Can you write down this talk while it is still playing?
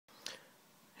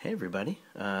Hey everybody,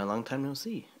 long time no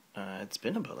see. It's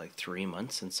been about like 3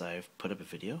 months since I've put up a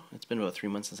video. It's been about 3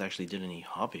 months since I actually did any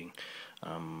hobbying.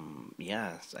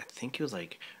 Yeah, I think it was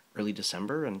like early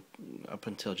December and up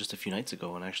until just a few nights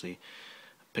ago when I actually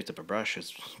picked up a brush.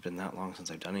 It's been that long since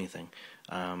I've done anything.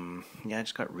 Yeah, I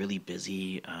just got really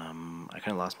busy. I kind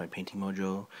of lost my painting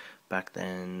mojo back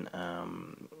then.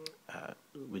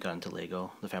 We got into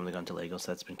Lego. The family got into Lego,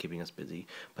 so that's been keeping us busy.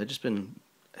 But I've been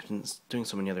doing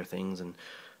so many other things, and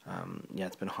yeah,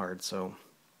 it's been hard. So,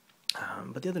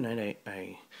 but the other night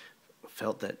I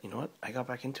felt that you know what, I got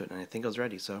back into it, and I think I was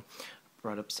ready. So,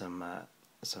 brought up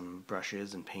some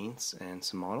brushes and paints and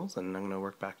some models, and I'm gonna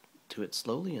work back to it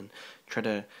slowly and try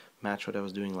to match what I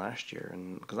was doing last year.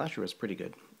 And because last year was pretty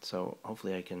good, so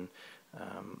hopefully I can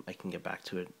get back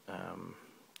to it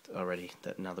already.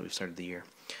 That now that we've started the year,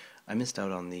 I missed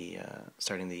out on the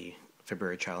starting the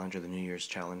February challenge or the New Year's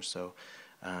challenge, so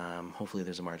hopefully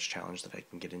there's a March challenge that I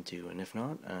can get into, and if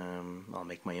not, I'll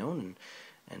make my own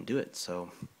and do it.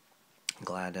 So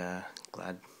glad,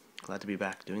 glad to be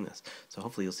back doing this. So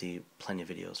hopefully you'll see plenty of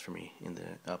videos for me in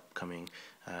the upcoming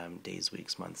days,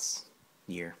 weeks, months,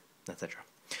 year, etc.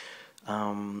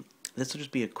 This will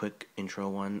just be a quick intro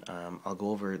one. I'll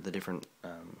go over the different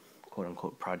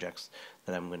quote-unquote projects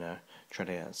that I'm gonna try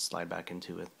to slide back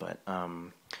into it, but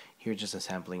here's just a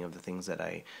sampling of the things that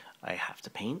I have to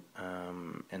paint,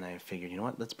 and I figured, you know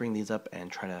what, let's bring these up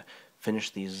and try to finish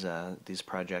these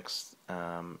projects,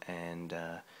 and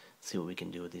see what we can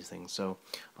do with these things. So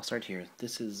I'll start here.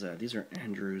 These are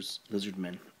Andrew's lizard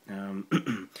men.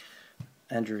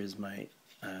 Andrew is my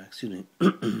excuse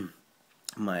me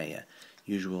my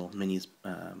usual minis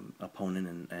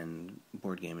opponent and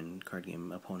board game and card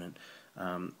game opponent,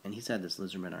 and he's had this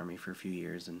lizardman army for a few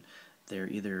years, and they're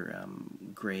either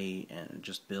gray and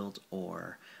just built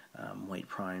or white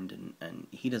primed, and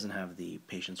he doesn't have the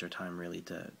patience or time really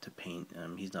to paint.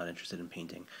 He's not interested in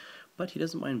painting, but he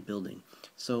doesn't mind building.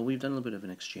 So we've done a little bit of an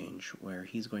exchange where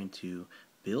he's going to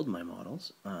build my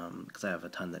models, because I have a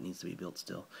ton that needs to be built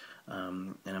still,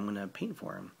 and I'm going to paint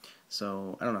for him.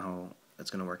 So I don't know how that's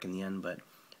going to work in the end, but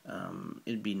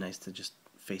it'd be nice to just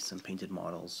face some painted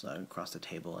models across the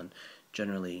table. And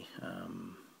generally,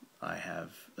 I have,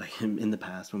 like in the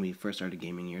past when we first started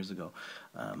gaming years ago,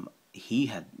 he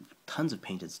had tons of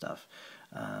painted stuff,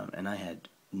 and I had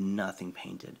nothing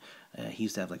painted. He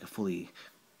used to have like a fully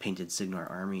painted Signar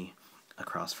army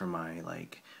across from my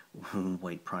like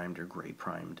white primed or gray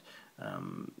primed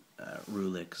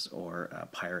Rulix or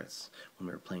Pirates when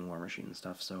we were playing War Machine and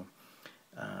stuff. So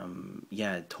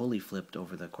yeah, it totally flipped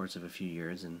over the course of a few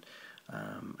years, and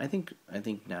I think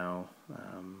now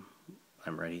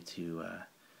I'm ready to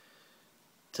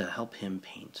help him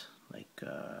paint, like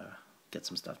get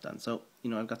some stuff done. So you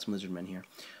know, I've got some lizard men here.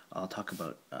 I'll talk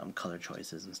about color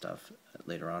choices and stuff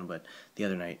later on. But the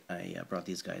other night I brought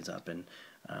these guys up and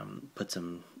put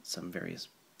some various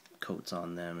coats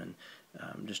on them, and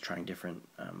just trying different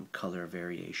color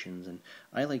variations. And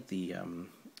I like the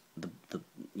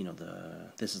you know,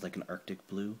 this is like an Arctic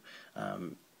blue.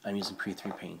 I'm using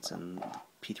P3 paints, and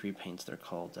P3 paints, they're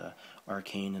called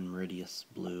Arcane and Meridius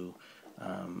blue.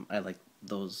 I like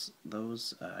those.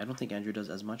 I don't think Andrew does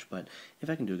as much, but if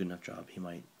I can do a good enough job, he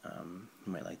might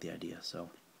like the idea. So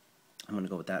I'm going to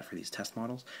go with that for these test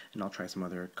models, and I'll try some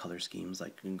other color schemes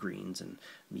like greens and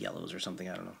yellows or something.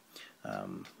 I don't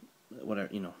know. Whatever,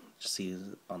 you know, just see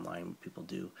online what people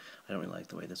do. I don't really like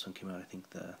the way this one came out. I think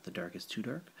the dark is too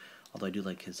dark, although I do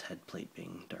like his head plate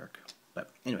being dark. But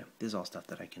anyway, this is all stuff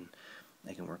that I can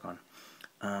work on.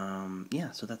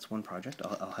 Yeah, so that's one project.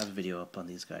 I'll have a video up on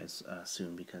these guys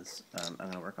soon, because I'm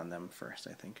going to work on them first,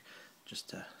 I think,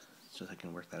 just so I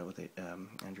can work that out with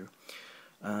Andrew.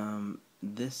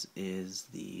 This is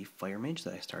the Fire Mage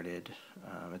that I started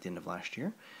at the end of last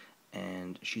year,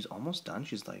 and she's almost done.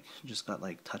 She's like just got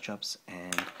like touch-ups,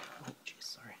 and oh jeez,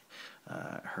 sorry.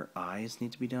 Her eyes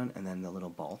need to be done, and then the little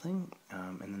ball thing,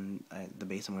 and then the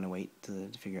base I'm going to wait to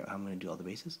figure out how I'm going to do all the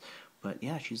bases. But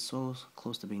yeah, she's so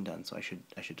close to being done, so I should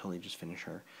totally just finish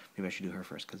her. Maybe I should do her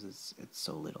first, because it's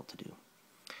so little to do.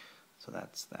 So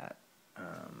that's that.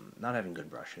 Not having good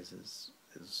brushes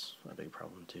is a big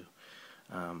problem too.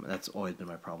 That's always been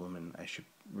my problem, and I should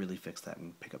really fix that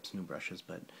and pick up some new brushes.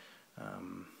 But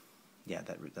yeah,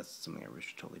 that's something I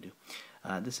should totally do.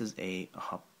 This is a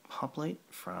hoplite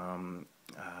from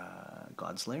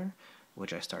Godslayer,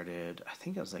 which I started, I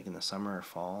think it was like in the summer or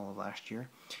fall of last year,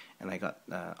 and I got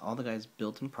all the guys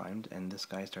built and primed, and this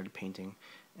guy started painting,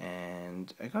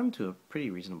 and I got him to a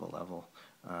pretty reasonable level,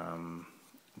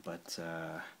 but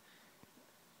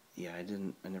yeah,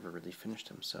 I never really finished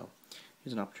him. So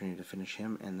here's an opportunity to finish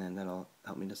him, and then that'll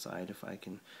help me decide if I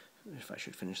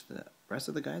should finish the rest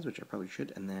of the guys, which I probably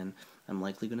should, and then I'm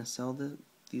likely going to sell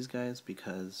these guys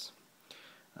because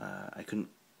I couldn't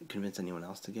convince anyone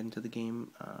else to get into the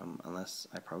game unless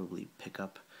I probably pick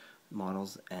up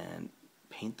models and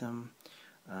paint them.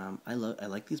 I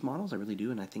like these models, I really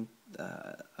do, and I think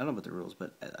I don't know about the rules,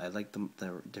 but I like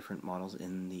the different models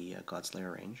in the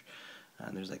Godslayer range.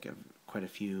 There's like quite a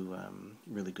few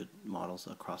really good models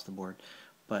across the board,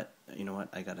 but you know what?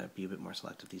 I gotta be a bit more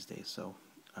selective these days. So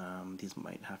these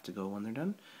might have to go when they're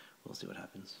done. We'll see what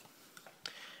happens.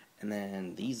 And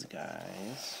then these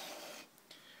guys,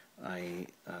 I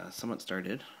somewhat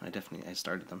started. I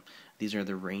started them. These are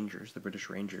the Rangers, the British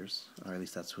Rangers, or at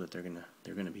least that's what they're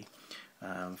gonna be,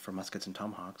 for muskets and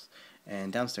tomahawks.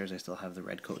 And downstairs I still have the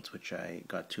red coats, which I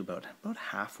got to about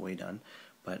halfway done.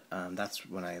 But that's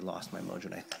when I lost my mojo.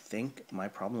 And I think my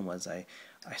problem was I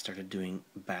started doing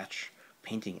batch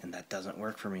painting, and that doesn't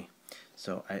work for me.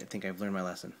 So I think I've learned my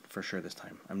lesson for sure this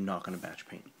time. I'm not going to batch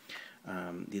paint.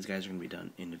 These guys are going to be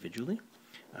done individually.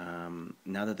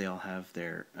 Now that they all have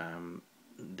their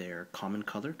common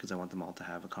color, because I want them all to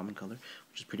have a common color,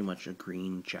 which is pretty much a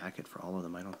green jacket for all of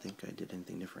them. I don't think I did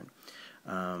anything different.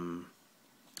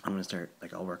 I'm going to start,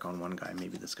 like, I'll work on one guy,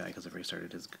 maybe this guy, because I've already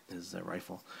started his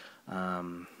rifle.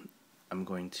 I'm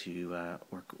going to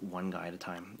work one guy at a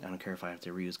time. I don't care if I have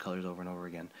to reuse colors over and over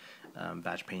again.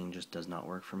 Batch painting just does not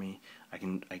work for me.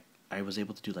 I was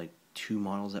able to do, like, 2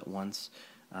 models at once,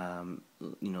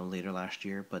 later last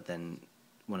year, but then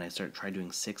when I tried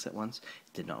doing 6 at once,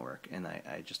 it did not work, and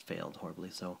I just failed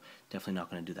horribly, so definitely not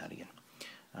going to do that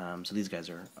again. So these guys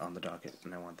are on the docket,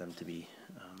 and I want them to be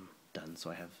done,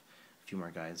 so I have a few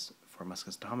more guys for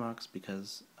muskets and tomahawks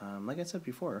because, like I said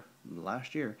before,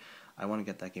 last year, I want to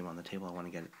get that game on the table. I want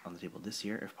to get it on the table this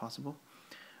year if possible.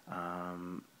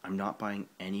 I'm not buying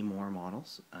any more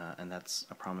models, and that's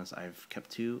a promise I've kept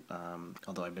to,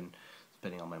 although I've been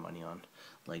spending all my money on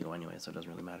Lego anyway, so it doesn't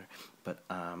really matter. But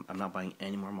I'm not buying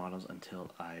any more models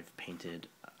until I've painted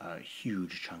a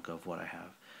huge chunk of what I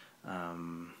have.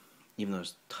 Even though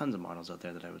there's tons of models out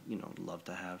there that I would, love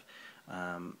to have,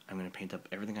 I'm going to paint up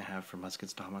everything I have for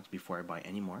muskets, tomahawks before I buy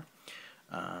any more.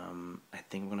 I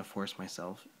think I'm going to force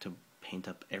myself to paint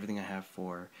up everything I have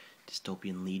for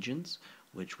Dystopian Legions,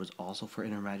 which was also for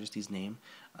In Her Majesty's Name,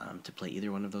 to play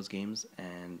either one of those games,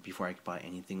 and before I could buy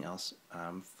anything else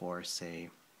for, say,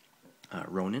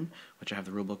 Ronin, which I have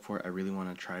the rulebook for. I really want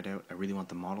to try it out. I really want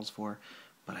the models for,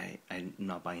 but I'm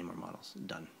not buying any more models.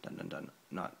 Done.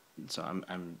 Not so.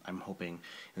 I'm hoping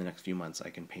in the next few months I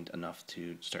can paint enough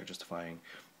to start justifying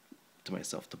to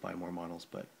myself to buy more models,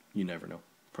 but you never know.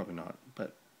 Probably not,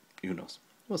 but who knows?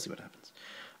 We'll see what happens.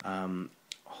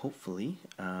 Hopefully,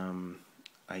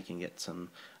 I can get some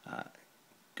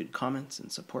good comments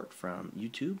and support from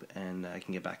YouTube, and I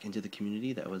can get back into the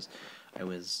community that I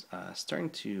was starting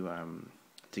to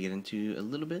get into a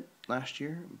little bit last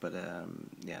year, but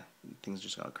yeah, things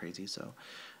just got crazy. So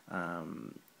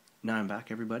now I'm back,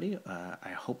 everybody. I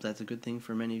hope that's a good thing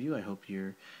for many of you. I hope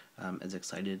you're as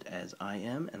excited as I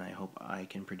am, and I hope I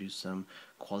can produce some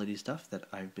quality stuff that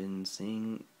I've been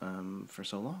seeing for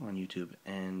so long on YouTube.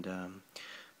 And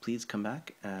please come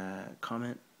back,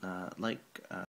 comment, like.